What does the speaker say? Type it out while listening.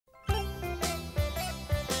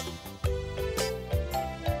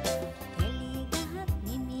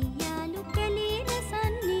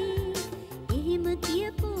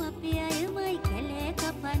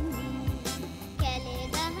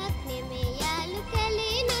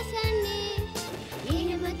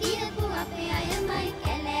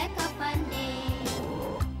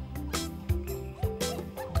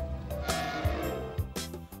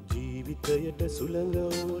සුළඟ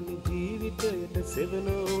ඕනේ ජීවිතයට සෙවන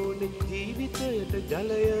ඕනේ ජීවිතයට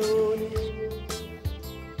ජලය ඕනේ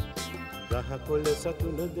ගහකොළ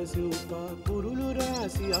සතුනද සිව්පා කුරුළු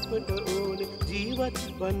රාසි අපට ඕනේ ජීවත්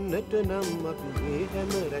වන්නට නම් අපි මේ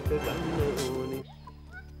හැම රැක ගන්න ඕනේ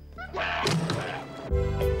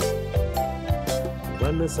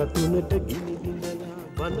වන සතුනට ගිනි බිඳලා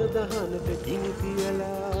වන දහනට ගිනි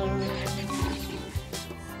පියලා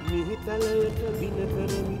මිහිතලයට වින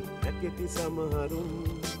කරමින් ඇකෙති සමහරුන්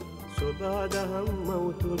සොබා දහම්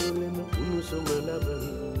මවුතුරුලෙන උණුසුම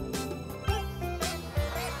ලබමින්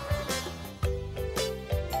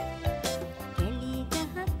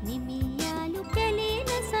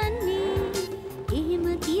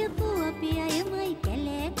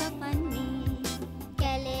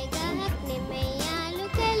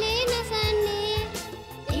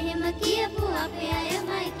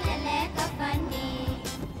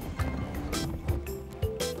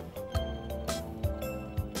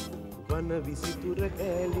විසිතුර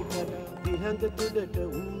කෑලි කඩා දිහඟ තුඩට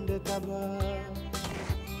උණ්ඩ තබා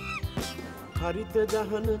හරිත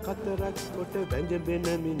දහන කතරක් කොට වැඳබෙන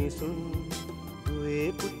මිනිසුන් දුවේ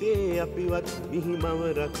පුතේ අපිවත් මිහිමව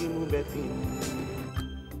රකිමු බැතින්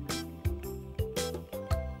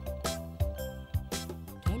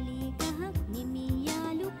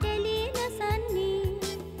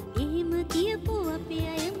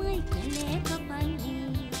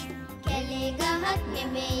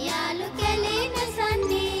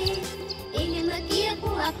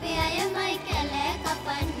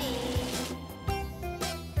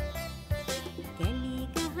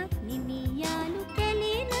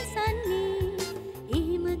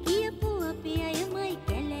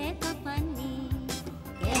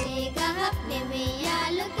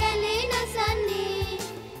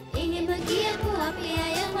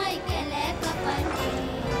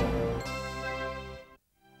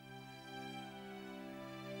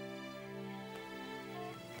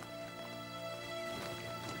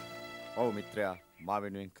මා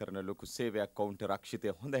වෙනුවෙන් කරන ලොකු සේවයක් කවුන්ටර්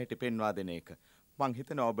රක්ෂිතය හොඳ හැටි පෙන්වා දෙන එක මං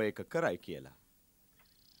හිතනවා ඔබ ඒක කරයි කියලා.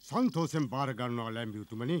 සන්තෝෂෙන් බාර ගන්නවා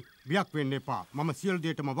ලැම්බියුතුමනි බියක් වෙන්න එපා මම සියලු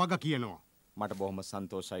දෙයටම වග කියනවා. මට බොහොම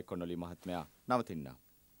සන්තෝෂයි කොනොලි මහත්මයා නවතින්න.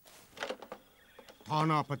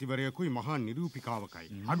 තානාපතිවරයෙකුයි මහා නිරූපිකාවකයි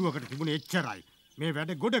අඩුවකට තිබුණේ එච්චරයි. මේ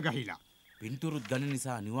වැඩ ගොඩ ගහිලා. පින්තූරුත් ගන්න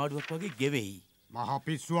නිසා නිවාඩුවක් වගේ ගෙවෙයි. මහා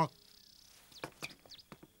පිස්සුවක්.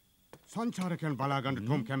 සංචාරකයන් බලා ගන්න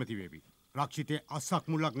ටොම් කැමති වේවි. රක්ෂිතේ අස්සක්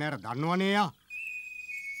මුල්ලක් නෑර දන්නවනේ යා.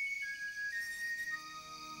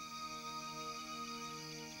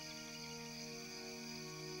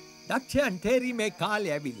 දක්ෂයන් තේරීමේ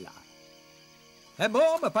කාලය ඇවිල්ලා.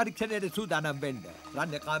 හැමෝම පරීක්ෂණයට සූදානම් වෙන්න.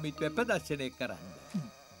 රණ්‍යකාමීත්වය ප්‍රදර්ශනය කරන්න.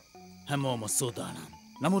 හැමෝම සූදානම්.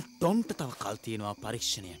 නමුත් ටොම්ට තව කල් තියෙනවා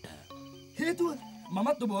පරීක්ෂණයට. හේතුව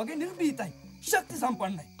මමත් ඔබ වගේ නිර්භීතයි. ශක්ති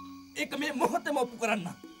සම්පන්නයි. ඒක මේ මොහොතේම ඔප්පු කරන්න.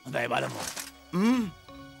 හොඳයි බලමු.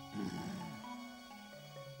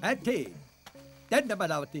 ඇටි දැන්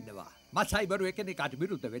බලවතිනවා. මසයිබරු එකිනෙකාට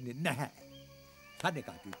විරුද්ධ වෙන්නේ නැහැ.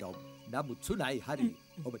 කණේකාට නමුත් සුණයි හරි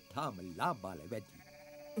ඔබ තාම ලාබාල වැඩි.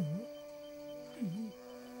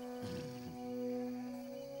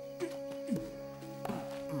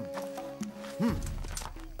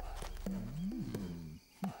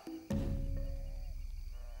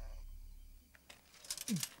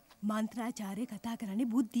 මන්ත්‍රාචාර්ය කතා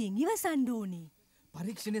කරන්නේ බුද්ධියෙන් ඉවසන්න ඕනේ.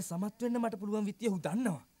 පරීක්ෂණය සමත් වෙන්න මට පුළුවන් විත්‍ය ඔහු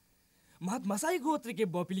දන්නවා. මහත් මසයි ගෝත්‍රිකේ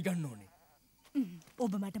බව පිළිගන්න ඕනේ.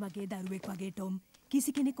 ඔබ මට මගේ දරුවෙක් වගේ ටොම්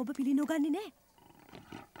කිසි කෙනෙක් ඔබ පිළිනොගන්නේ නැහැ.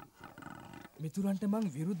 මිතුරන්ට මං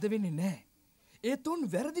විරුද්ධ වෙන්නේ නැහැ. ඒත් උන්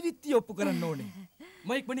වැරදි විත්‍ය ඔප්පු කරන්න ඕනේ.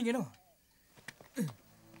 මම ඉක්මනින් එනවා.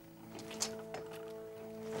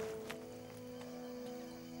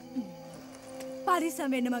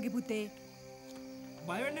 පරිස්සම් වෙන්න මගේ පුතේ.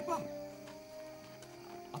 බය වෙන්න එපා.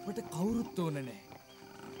 අපිට කවුරුත් ඕන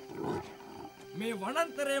නැහැ. මේ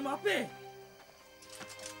වනාන්තරයම අපේ.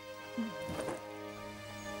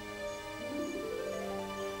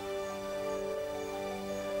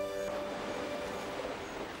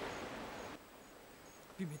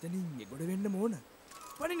 අපි මෙතනින් ගොඩ වෙන්න ඕන.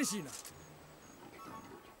 පණින සීනා.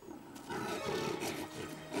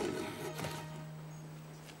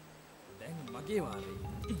 දැන් මගේ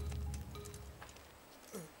වාරේ.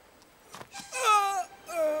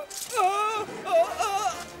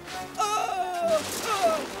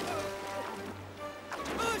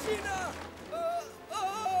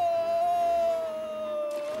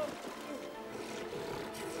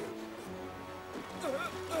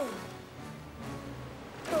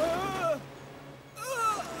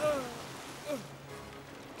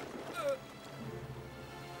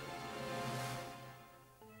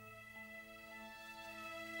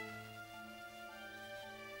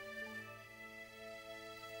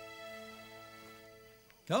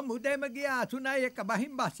 Tom උදේම ගියා සුනයි එක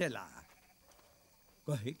බහින් බස්සලා.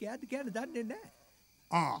 කොහේ ගියාද කියන දන්නේ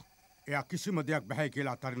නැහැ. එයා කිසිම දෙයක් බෑ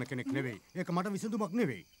කියලා අතාරින කෙනෙක් නෙවෙයි. ඒක මට විසඳුමක්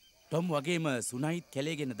නෙවෙයි. ටොම් වගේම සුනයිත්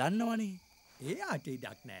කැලේගෙන දන්නවනේ. එයාට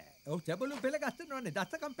ඉඩක් නැහැ. ඔව් සබලු පෙළ ගස්සනවනේ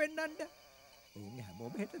දස්සකම් පෙන්නන්න. උන්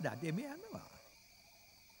හැමෝම හෙට දඩේම යනවා.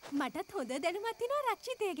 මටත් හොඳ දැනුමක් තියෙනවා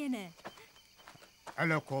රක්ෂිතය ගැන.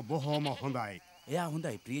 එලකෝ බොහොම හොඳයි. එයා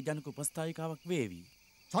හොඳයි ප්‍රියජනක උපස්ථායිකාවක් වේවි.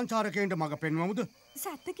 සංචාරකයන්ට මඟ පෙන්වමුද?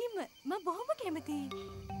 සත්තකින්ම මම බොහොම කැමතියි.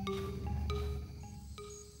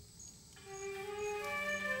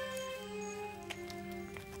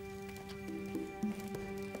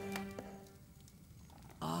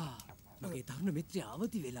 මගේ තරුණ මිත්‍රය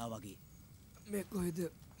අවදි වෙලා වගේ. මේ කොහෙද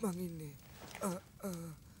මං ඉන්නේ?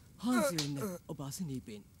 හාන්සි වෙන්න ඔබ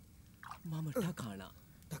අසනීපෙන්. මම ටකානා.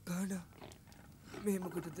 ටකානා? මේ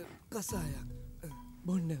මොකටද කසායක්?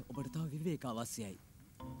 බොන්න ඔබට තව විවේක අවශ්‍යයි.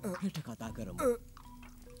 හෙට කතා කරමු.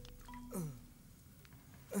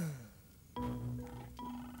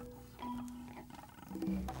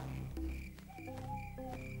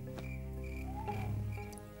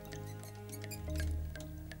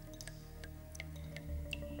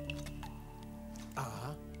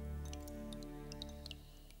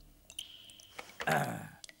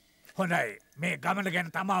 හොඳයි මේ ගමන ගැන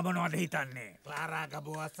තමා මොනවද හිතන්නේ? ක්ලාරා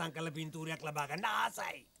ගබෝ අස්සන් කළ පින්තූරයක් ලබා ගන්න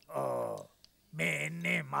ආසයි. මේ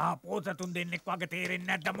එන්නේ මහා පෝසතුන් දෙන්නෙක් වගේ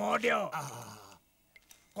තේරෙන්නේ නැද්ද මෝඩයෝ?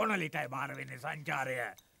 කොනලිටයි බාර වෙන්නේ සංචාරය.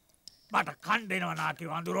 මට කන් දෙනවා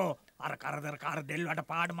නාකි වඳුරෝ. අර කරදරකාර දෙල්වට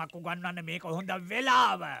පාඩමක් උගන්වන්න මේක හොඳ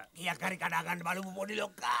වෙලාව. කීයක් හරි කඩා ගන්න බලමු පොඩි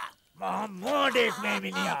ලොක්කා. මහා මෝඩෙක් මේ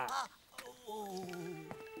මිනිහා.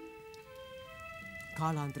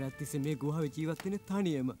 කාලාන්තරයක් තිස්සේ මේ ගුහාවේ ජීවත් වෙන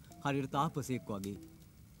තනියම හරියට තාපසයෙක් වගේ.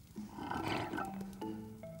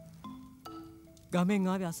 ගමෙන්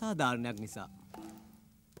ආවේ අසාධාරණයක් නිසා.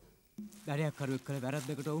 දඩයක් කරුවෙක් කළ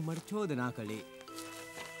වැරද්දකට ඔවුන් මට චෝදනා කළේ.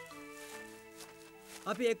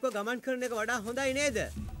 අපි එක්ව ගමන් කරන එක වඩා හොඳයි නේද?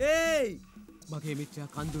 ඒයි! මගේ මිත්‍රයා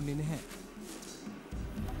කන් දුන්නේ නැහැ.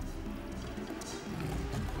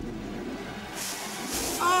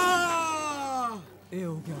 ඒ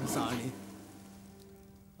ඔහුගේ අවසානයේ.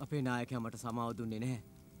 අපේ නායකයා මට සමාව දුන්නේ නැහැ.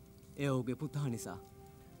 ඒ ඔහුගේ පුතා නිසා.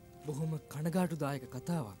 බොහොම කනගාටුදායක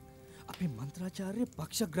කතාවක්. අපේ මන්ත්‍රාචාර්ය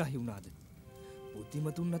පක්ෂග්‍රාහී වුණාද?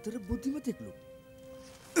 බුද්ධිමතුන් අතර බුද්ධිමතෙක්ලු.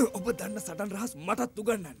 ඔබ දන්න සටන් රහස් මටත්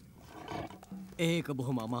උගන්වන්න. ඒක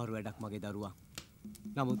බොහොම අමාරු වැඩක් මගේ දරුවා.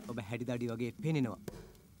 නමුත් ඔබ හැඩිදඩි වගේ පෙනෙනවා.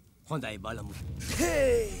 හොඳයි බලමු.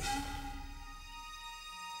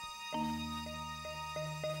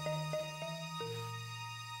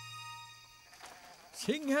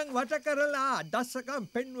 සිංහන් වට කරලා දස්සකම්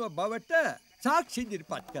පෙන්නුව බවට සාක්ෂි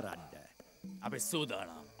ඉදිරිපත් කරන්න. අපි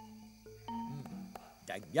සූදානම්.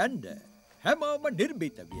 දැන් යන්න හැමෝම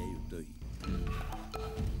නිර්භීත විය යුතුයි.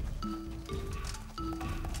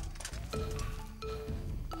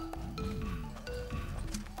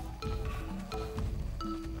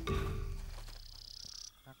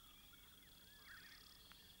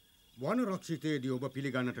 වනරක්ෂිතයේදී ඔබ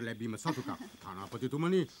පිළිගන්නට ලැබීම සතුටක්.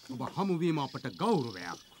 තානාපතිතුමනි, ඔබ හමුවීම අපට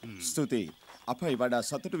ගෞරවයක්. ස්තුතියි. අපයි වඩා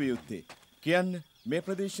සතුටු විය යුත්තේ. කියන්න මේ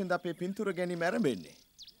ප්‍රදේශයෙන් අපේ පින්තූර ගැනීම ආරම්භෙන්නේ.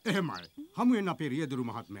 එහෙමයි. හමුවෙන් අපේ රියදුරු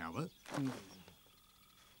මහත්මයාව.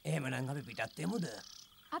 එහෙමනම් අපි පිටත් වෙමුද?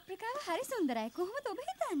 අප්‍රිකාව හරි සුන්දරයි. කොහොමද ඔබ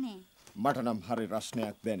හිතන්නේ? මට නම් හරි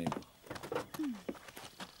රස්නයක් දැනෙනවා.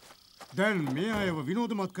 දැන් මේ අයව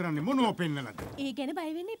විනෝදමත් කරන්නේ මොනව පෙන්නලද? ඒ ගැන බය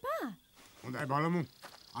වෙන්න එපා. හොඳයි බලමු.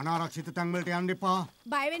 අනාරක්ෂිත තැන්වලට යන්න එපා.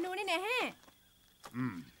 බය වෙන්න ඕනේ නැහැ.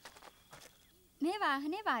 මේ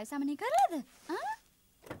වාහනේ වායු සමනය කරලාද?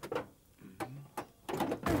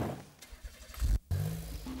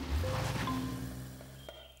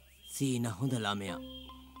 සීන හොඳ ළමයා.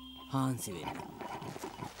 හාන්සි වෙන්න.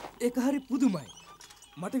 ඒක හරි පුදුමයි.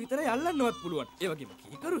 මට විතරයි අල්ලන්නවත් පුළුවන්. ඒ වගේම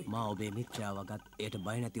කීකරුයි. මා ඔබේ මිත්‍රයා වගත් එයට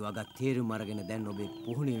බය නැති වගත් තේරුම් අරගෙන දැන් ඔබේ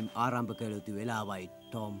පුහුණුවීම් ආරම්භ කළ යුතු වෙලාවයි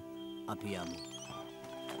ටොම්. අපි යමු.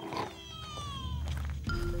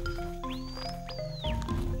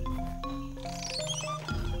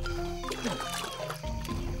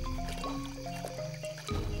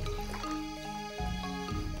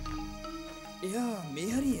 එයා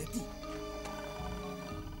මේ හරි ඇති.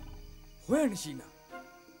 හොයන්න ශීනා.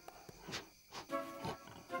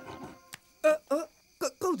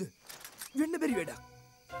 කවුද? වෙන්න බැරි වැඩක්.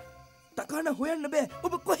 තකාන හොයන්න බෑ.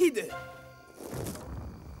 ඔබ කොහිද?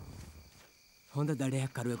 හොඳ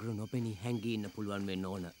දඩයක් කරුවෙකුට නොපෙනී හැංගී ඉන්න පුළුවන් වෙන්න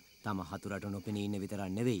ඕන. තම හතුරට නොපෙනී ඉන්න විතරක්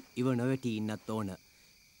නෙවෙයි, ඉව නොවැටී ඉන්නත් ඕන.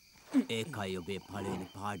 ඒකයි ඔබේ පළවෙනි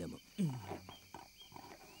පාඩම.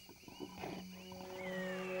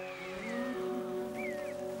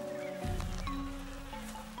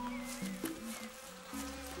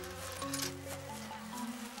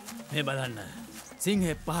 මේ බලන්න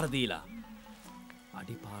සිංහේ පහර දීලා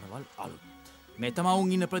අඩි පාරවල් අලුත්. මේ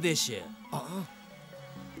තමවුන් ඉන්න ප්‍රදේශය.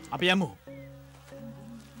 අපි යමු.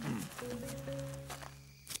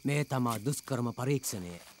 මේ තමා දුෂ්කරම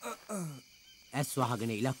පරීක්ෂණය. ඇස්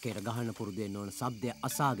වහගෙන ඉලක්කයට ගහන්න පුරුදු වෙන්න ඕන ශබ්දය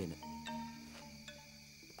අසාගෙන.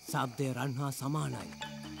 ශබ්දය රන් හා සමානයි.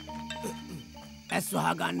 ඇස්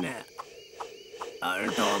වහගන්න.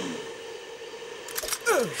 අල්ටොම්.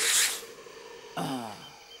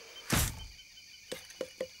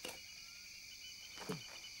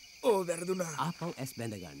 ඕ වැරදුනා. ආපහු ඇස්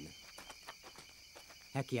බැඳ ගන්න.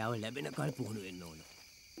 හැකියාව ලැබෙන කල් පුහුණු වෙන්න ඕන.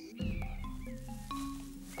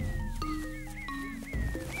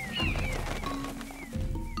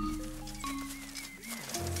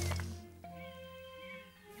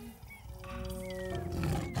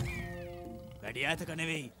 වැඩි ඈතක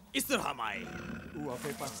නෙවෙයි ඉස්සරහමයි. ඌ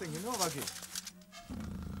අපේ පස්සෙන් එනවා වගේ.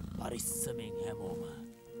 පරිස්සමෙන් හැමෝම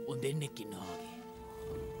උන් දෙන්නෙක් ඉන්නවා වගේ.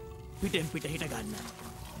 පිටෙන් පිට හිට ගන්න.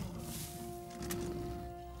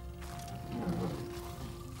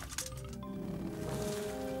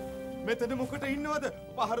 මෙතන මොකට ඉන්නවද?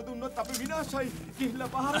 පහර දුන්නොත් අපි විනාශයි. ගිහිල්ලා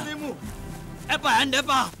පහර දෙමු. එපා යන්න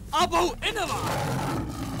එපා. ආපහු එනවා.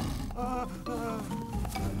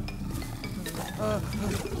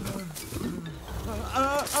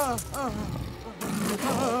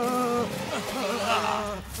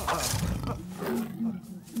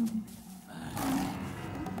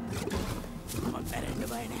 මැරෙන්න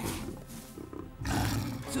බය නෑ.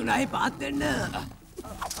 සුනයි පාත් වෙන්න.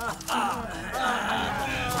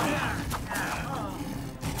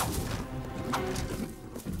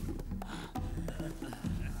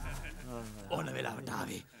 ඕන වෙලාවට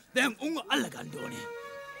ආවේ. දැන් උන් අල්ල ගන්න ඕනේ.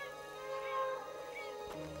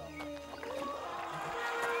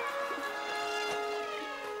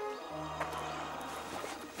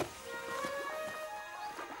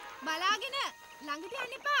 බලාගෙන ළඟට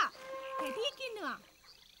යන්න එපා. පැටියෙක් ඉන්නවා.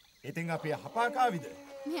 ඉතින් අපි හපාකාවිද?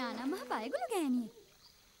 මෙයා නම් මහ බයගුළු ගෑණියෙක්.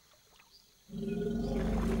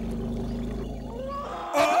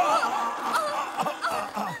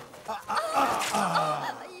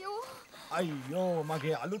 අයියෝ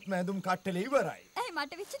මගේ අලුත් මෑදුම් කට්ටල ඉවරයි. ඇයි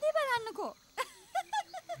මට වෙච්ච දේ බලන්නකෝ.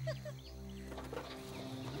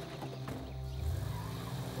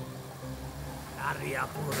 හරි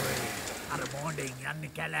අපූර්වයි. අර මොණ්ඩෙන්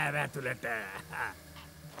යන්නේ කැලෑව ඇතුළට.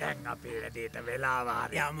 දැන් අපේ වැඩේට වෙලාව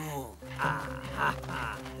හරි. යමු.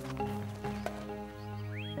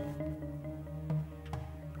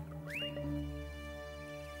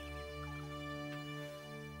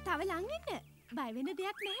 තව ලං වෙන්න. බය වෙන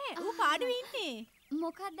දෙයක් නැහැ. ඌ පාඩුවේ ඉන්නේ.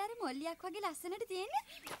 මොකක්ද අර මොල්ලියක් වගේ ලස්සනට තියෙන්නේ?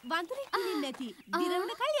 වඳුරෙක් ඉන්නේ නැති.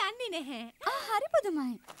 දිරවන කල් යන්නේ නැහැ. හරි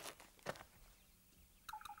පුදුමයි.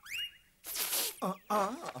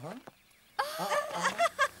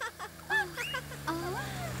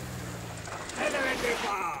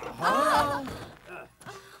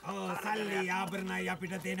 සල්ලි ආභරණයි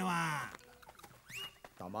අපිට දෙනවා.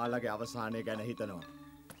 තමාලගේ අවසානය ගැන හිතනවා.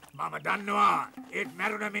 මම දන්නවා ඒත්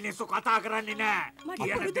මැරුණ මිනිස්සු කතා කරන්නේ නෑ.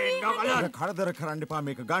 කියන දේ නොකළොත් කරදර කරන්න එපා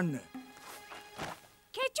මේක ගන්න.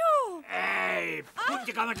 කෙචෝ. ඒයි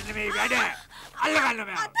පුංචි කමට නෙමෙයි වැඩ. අල්ල ගන්න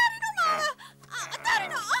මම.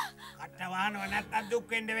 අතාරිනවා. අටවානව නැත්තම් දුක්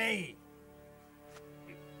වෙන්න වෙයි.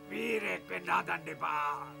 වීරෙක් වෙන්න හදන්න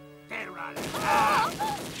එපා. තේරුණාද?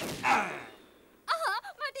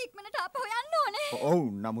 මට ඉක්මනට ආපහු යන්න ඕනේ. ඔව්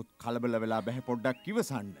නමුත් කලබල වෙලා බෑ පොඩ්ඩක්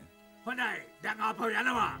ඉවසන්න. හොඳයි දැන් ආපහු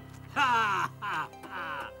යනවා.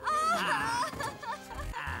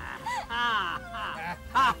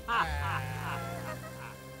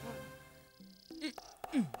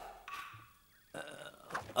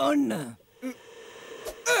 ඔන්න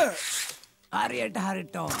හරියට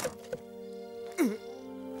හරිටෝ.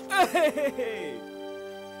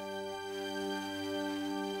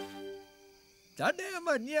 ජනයම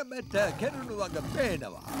නියමට කෙරුණු වගේ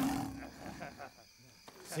පේනවා.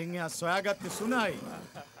 සිංහයා සොයාගත්තේ සුනයි.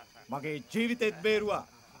 මගේ ජීවිතෙත් බේරුවා.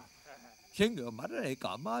 සිංහ මරණ එක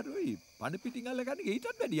අමාරුයි. පණ පිටින් අල්ලගන්න ඊටත්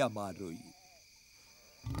වැඩි අමාරුයි.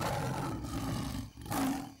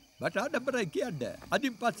 මට ආඩම්බරයි කියන්න.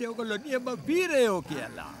 අදින් පස්සේ ඔයගොල්ලෝ නියම වීරයෝ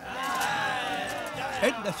කියලා.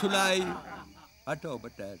 එන්න සුනයි. අට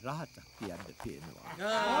ඔබට රහසක් කියන්න තියෙනවා.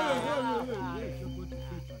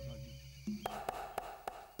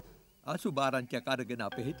 අසුභාරංචියක් අරගෙන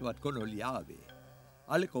අපේ හිතවත් කොනොලි ආවේ.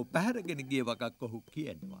 අලකෝ පැහැරගෙන ගිය වගක් ඔහු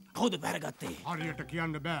කියනවා. කවුද පැහැරගත්තේ? හරියට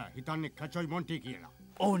කියන්න බෑ. හිතන්නේ කචොයි මොන්ටි කියලා.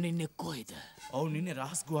 ඔවුන් ඉන්නේ කොහෙද? ඔවුන් ඉන්නේ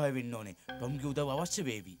රහස් ගුහාවේ වෙන්න ඕනේ. ටොම්ගේ උදව් අවශ්‍ය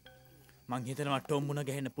වේවි. මං හිතනවා ටොම් මුණ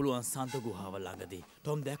ගැහෙන්න පුළුවන් සන්ත ගුහාව ළඟදී.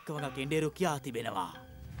 ටොම් දැක්ක වගක් එඬේරු කියා තිබෙනවා.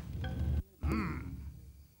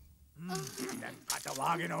 දැන් කට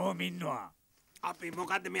වහගෙන ඕම ඉන්නවා. අපි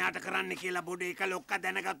මොකද්ද මෙයාට කරන්න කියලා බොඩ එක ලොක්ක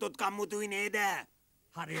දැනගත්තොත් කම්මුතුයි නේද?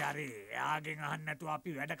 හරි හරි. එයාගෙන් අහන්න නැතුව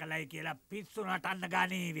අපි වැඩ කළයි කියලා පිස්සු නටන්න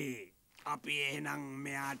ගනීවි. අපි එහෙනම්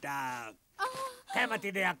මෙයාට කැමති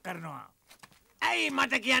දෙයක් කරනවා. ඇයි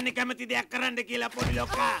මට කියන්නේ කැමති දෙයක් කරන්න කියලා පොඩි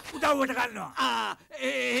ලොක්කා? උදව්වට ගන්නවා.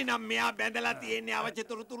 එහෙනම් මෙයා බැඳලා තියෙන්නේ අවශ්‍ය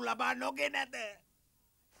තොරතුරු ලබා නොගෙන නැද?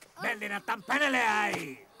 බැඳේ නැත්තම් පැනලා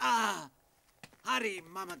යයි. හරි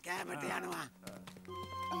මම කෑමට යනවා.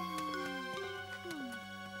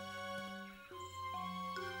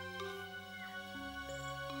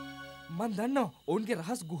 මන් දන්නවා ඔවුන්ගේ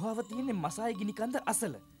රහස් ගුහාව තියෙන්නේ මසායි ගිනි කන්ද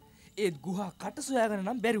අසල. ඒත් ගුහා කට සොයාගන්න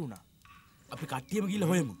නම් බැරි වුණා. අපි කට්ටියම ගිහලා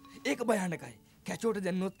හොයමු. ඒක භයානකයි. කැචෝට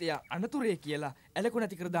දැන්නොත් එයා අනතුරේ කියලා ඇලකො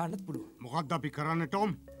නැති කර දාන්නත් පුළුවන්. මොකක්ද අපි කරන්න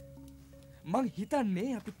ටොම්? මං හිතන්නේ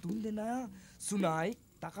අපි තුන්දෙනා සුනායි,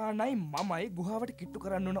 තකානයි මමයි ගුහාවට කිට්ටු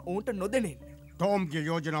කරන්න ඕන ඔවුන්ට නොදෙනෙන්න. ටොම්ගේ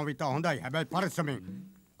යෝජනාව විතර හොඳයි. හැබැයි පරිස්සමෙන්.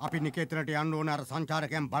 අපි නිකේතනට යන්න ඕන අර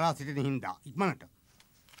සංචාරකයන් බලා සිටින හින්දා. ඉක්මනට.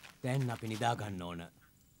 දැන් අපි නිදා ගන්න ඕන.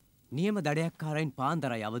 නියම දඩයක්කාරයින්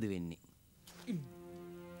පාන්දරයි අවදි වෙන්නේ.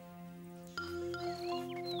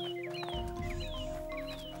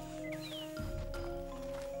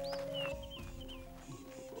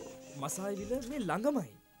 මසායි විල මේ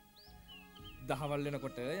ළඟමයි. දහවල්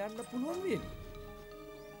වෙනකොට යන්න පුළුවන් වෙන්නේ.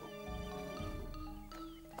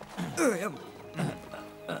 යමු.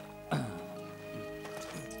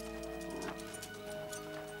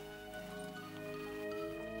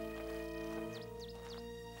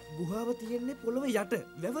 ගුහාව තියෙන්නේ පොළොව යට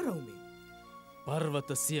වැවරවුමේ. පර්වත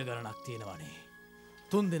සිය ගණනක් තියෙනවනේ.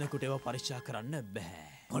 තුන් දෙනෙකුට ඒවා පරීක්ෂා කරන්න බෑ.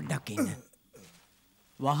 පොඩ්ඩක් ඉන්න.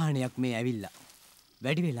 වාහනයක් මේ ඇවිල්ලා.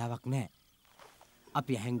 වැඩි වෙලාවක් නෑ.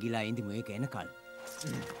 අපි හැංගිලා ඉඳිමු ඒක එනකල්.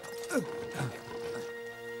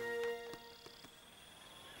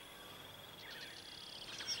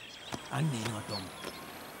 අන්න එනවා ටොම්.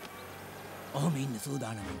 ඔහොම ඉන්න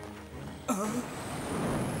සූදානමින්.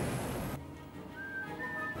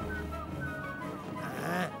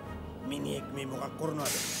 මිනිහෙක් මේ මොකක්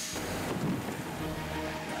කරනවද?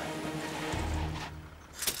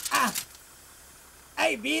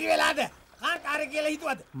 ඇයි බීර් වෙලාද? කාන්තාර කියලා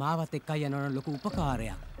හිතුවද? මාවත් එක්කයි යනවන ලොකු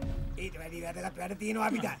උපකාරයක්. ඊට වැඩි වැදගත් වැඩ තියෙනවා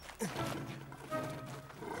අපිට.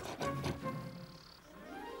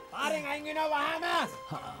 පාරෙන් අයින් වෙනවා වහම.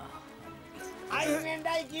 අයින්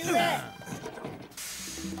වෙන්නයි කිව්වේ.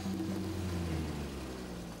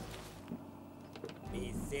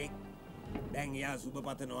 මිසෙක් දැන් යා සුබ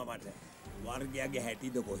පතනවා මට. වර්ගයාගේ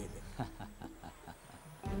හැටිද කොහෙද?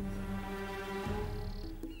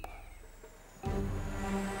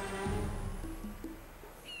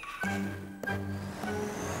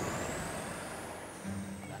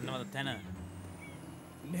 දන්නවද තැන?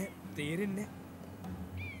 නෑ තේරෙන්නේ.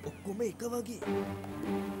 ඔක්කොම එක වගේ.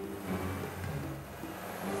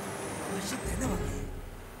 අවශ්‍ය තැන වගේ.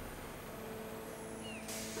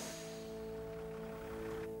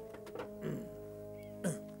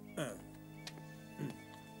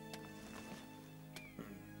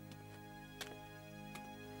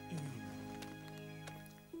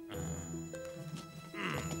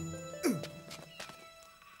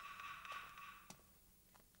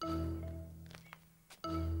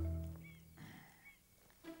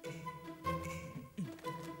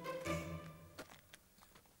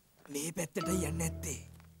 මේ පැත්තට යන්න නැත්තේ.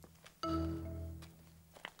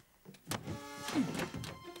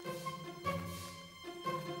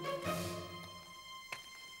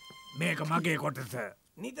 මේක මගේ කොටස.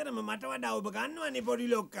 නිතරම මට වඩා ඔබ ගන්නවනේ පොඩි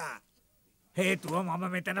ලොක්කා. හේතුව මම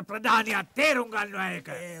මෙතන ප්‍රධානියක් තේරුම් ගන්නවා ඒක.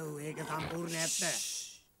 ඒක සම්පූර්ණ ඇත්ත.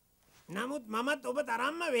 නමුත් මමත් ඔබ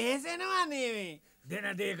තරම්ම වෙහෙසෙනවා නේ. දෙන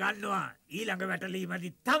දේ ගන්නවා. ඊළඟ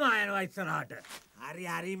වැටලීමදී තමා යනවා ඉස්සරහට. හරි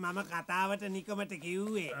හරි මම කතාවට නිකමට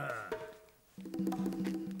කිව්වේ.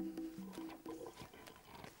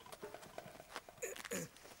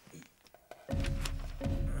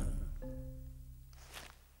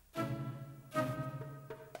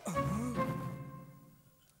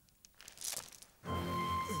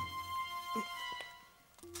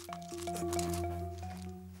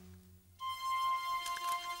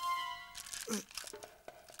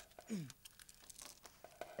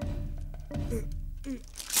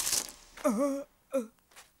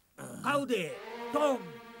 කවුද? ටොම්.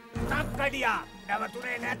 සක්කඩියා.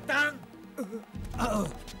 නැවතුනේ නැත්තම්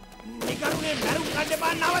නිකරුනේ මරු කඩේ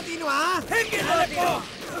බා නවතිනවා. හෙංගෙනලකෝ.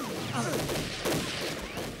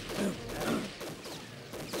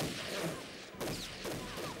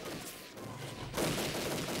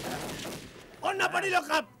 ඔන්න පොඩි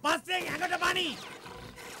ලොක්කා පස්සෙන් ඇඟට බනි.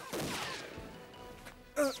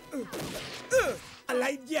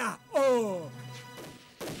 ලයිජ්ජා. ඕ.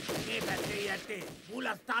 මේ පැත්තේ යත්තේ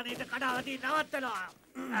මූලස්ථානයට කඩාවදී නවත්තනවා.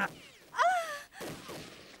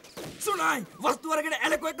 සුනායි වස්තු වර්ගයට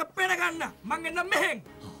ඇලකෝ එක පෙන ගන්න. මං එන්නම් මෙහෙන්.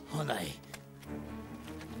 හොඳයි.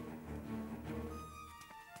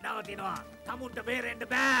 නවතිනවා. තමුන්ට බේරෙන්න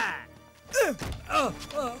බෑ.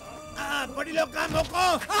 පොඩි ලොක්කා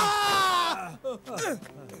මොකෝ?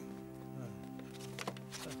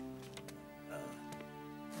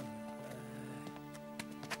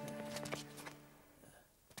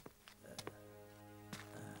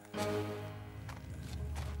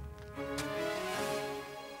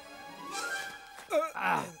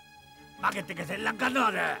 මගෙත් එක සෙල්ලම්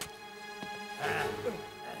කරනවද?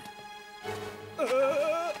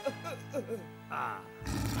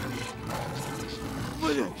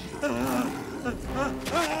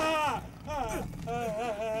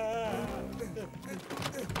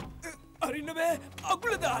 අරින්න බෑ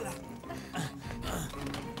අකුල දාලා.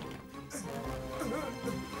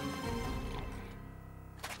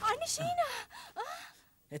 අනිශීනා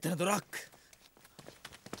එතන දොරක්.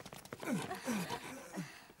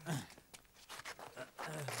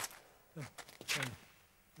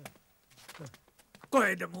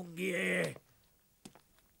 කොහෙද මුන් ගියේ?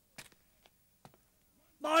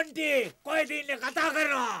 මොන්ටි කොහෙද ඉන්නේ කතා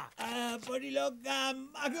කරනවා? පොඩි ලොක්කා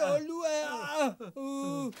මගේ ඔළුව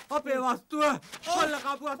අපේ වස්තුව කොල්ල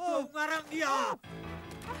කපු වස්තුව උන් අරන් ගියා.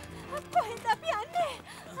 කොහෙන්ද අපි යන්නේ?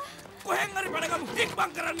 කොහෙන් හරි බඩගමු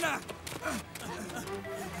එක්බන් කරන්න.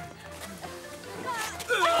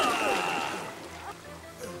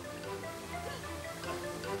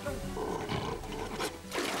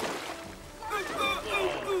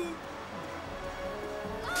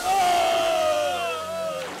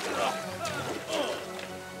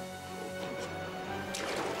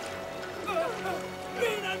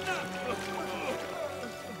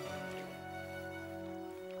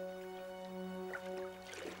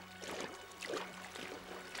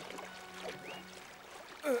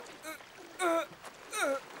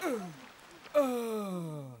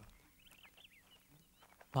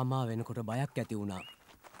 පමා වෙනකොට බයක් ඇති වුණා.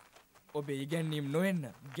 ඔබේ ඉගැන්වීම් නොවෙන්න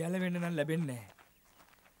ගැලවෙන්න නම් ලැබෙන්නේ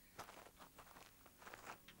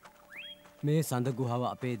මේ සඳ ගුහාව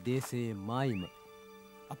අපේ දේශයේ මායිම.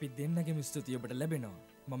 අපි දෙන්නගේම ස්තුතිය ඔබට ලැබෙනවා.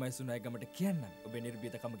 මම සුනායි ගමට කියන්නම් ඔබේ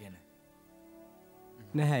නිර්භීතකම ගැන.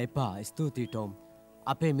 නැහැ එපා. ස්තුතියි ටොම්.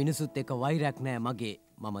 අපේ මිනිසුත් එක්ක වෛරයක් නෑ මගේ.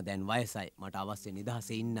 මම දැන් වයසයි. මට අවශ්‍ය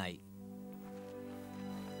නිදහසේ ඉන්නයි.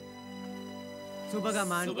 සුබ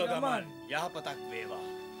ගමන්. සුබ ගමන්. යහපතක් වේවා.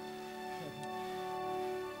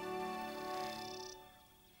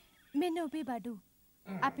 මෙන්න ඔබේ බඩු.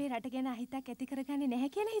 අපේ රට ගැන අහිතක් ඇති කරගන්නේ නැහැ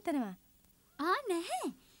කියලා හිතනවා. නැහැ.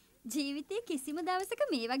 ජීවිතේ කිසිම දවසක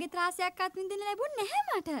මේ වගේ ත්‍රාසයක් අත්විඳින්න ලැබුණ නැහැ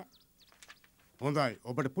මට. හොඳයි.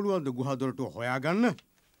 ඔබට පුළුවන් ද ගුහා දොරටුව හොයාගන්න?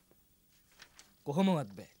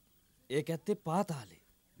 කොහොමවත් බෑ. ඒක ඇත්තේ පාතාලේ.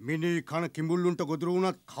 මිනි කන කිඹුල්ලුන්ට ගොදුරු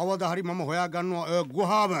වුණත් කවදා හරි මම හොයාගන්නවා ඔය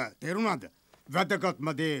ගුහාව. තේරුණාද? වැදගත්ම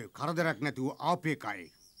දේ කරදරයක් නැතුව ආපේකයි.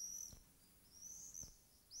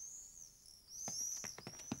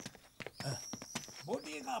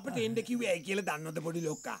 පොඩි එක අපිට එන්න කිව්වේ ඇයි කියලා දන්නවද පොඩි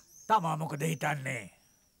ලොක්කා? තමා මොකද හිතන්නේ?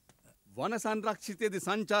 වන සංරක්ෂිතයේදී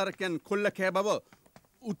සංචාරකයන් කොල්ල කෑ බව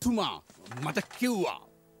උතුමා මට කිව්වා.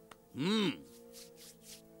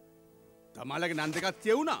 තමාලගේ නන් දෙකක්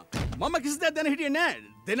කියවුණා. මම කිසි දෙයක් දැන හිටියේ නෑ.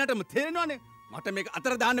 දෙන්නටම තේරෙනවනේ මට මේක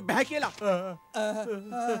අතර දාන්න බෑ කියලා.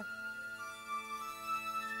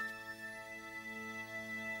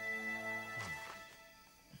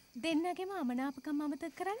 දෙන්නගේම අමනාපකම්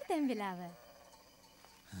අමතක කරන්න දැන් වෙලාව.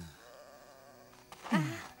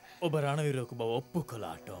 ඔබ රණවිරකු බව ඔප්පු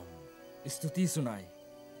කළා ටොම්. ස්තුතියි සුනායි.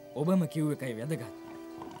 ඔබම කිව්ව එකයි වැදගත්.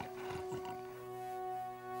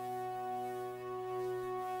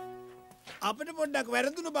 අපිට පොඩ්ඩක්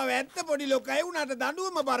වැරදුණු බව ඇත්ත පොඩි ලොක්කයි වුණාට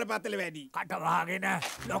දඬුවම බරපතල වැඩි. කට වහගෙන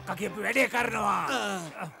ලොක්කා කියපු වැඩේ කරනවා.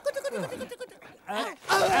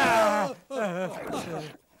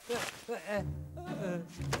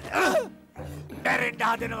 බැරෙන්න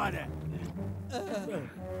හදනවද?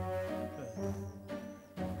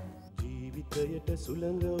 ජීවිතයට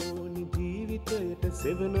සුළඟ ඕනි, ජීවිතයට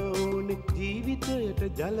සෙවන ඕනි, ජීවිතයට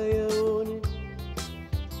ජලය ඕනි.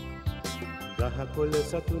 ගහකොළ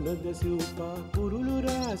සතුනද සිව්පා කුරුළු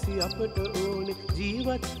රාසි අපට ඕනි.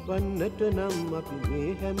 ජීවත් වන්නට නම් අපි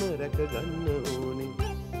මේ හැම රැක ගන්න ඕනි.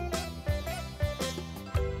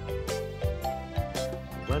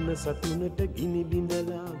 වන සතුනට ගිනි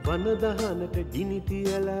බිඳලා, වන දහනට ගිනි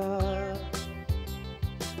තියලා,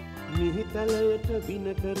 මිහිතලයට වින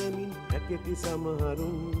කරමින් හැකෙති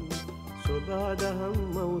සමහරුන්. සොබාදහම්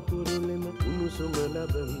මවතුරුලෙම උණුසුම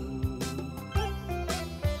ලබමින්.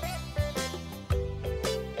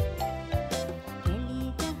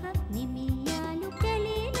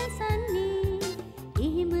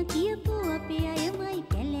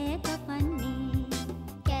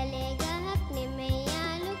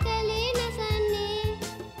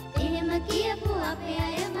 කියපු අපේ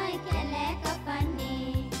අයමයි කැලෑ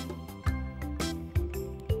කපන්නේ.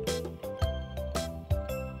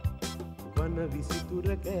 වන විසිතුර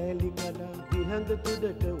කෑලි කඩා දිහඟ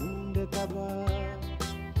තුඩට උණ්ඩ තබා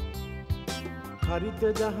හරිත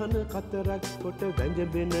දහන කතරක් කොට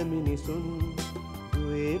වැඳබෙන මිනිසුන්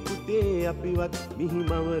දුවේ පුතේ අපිවත්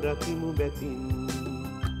මිහිමව රකිමු බැතින්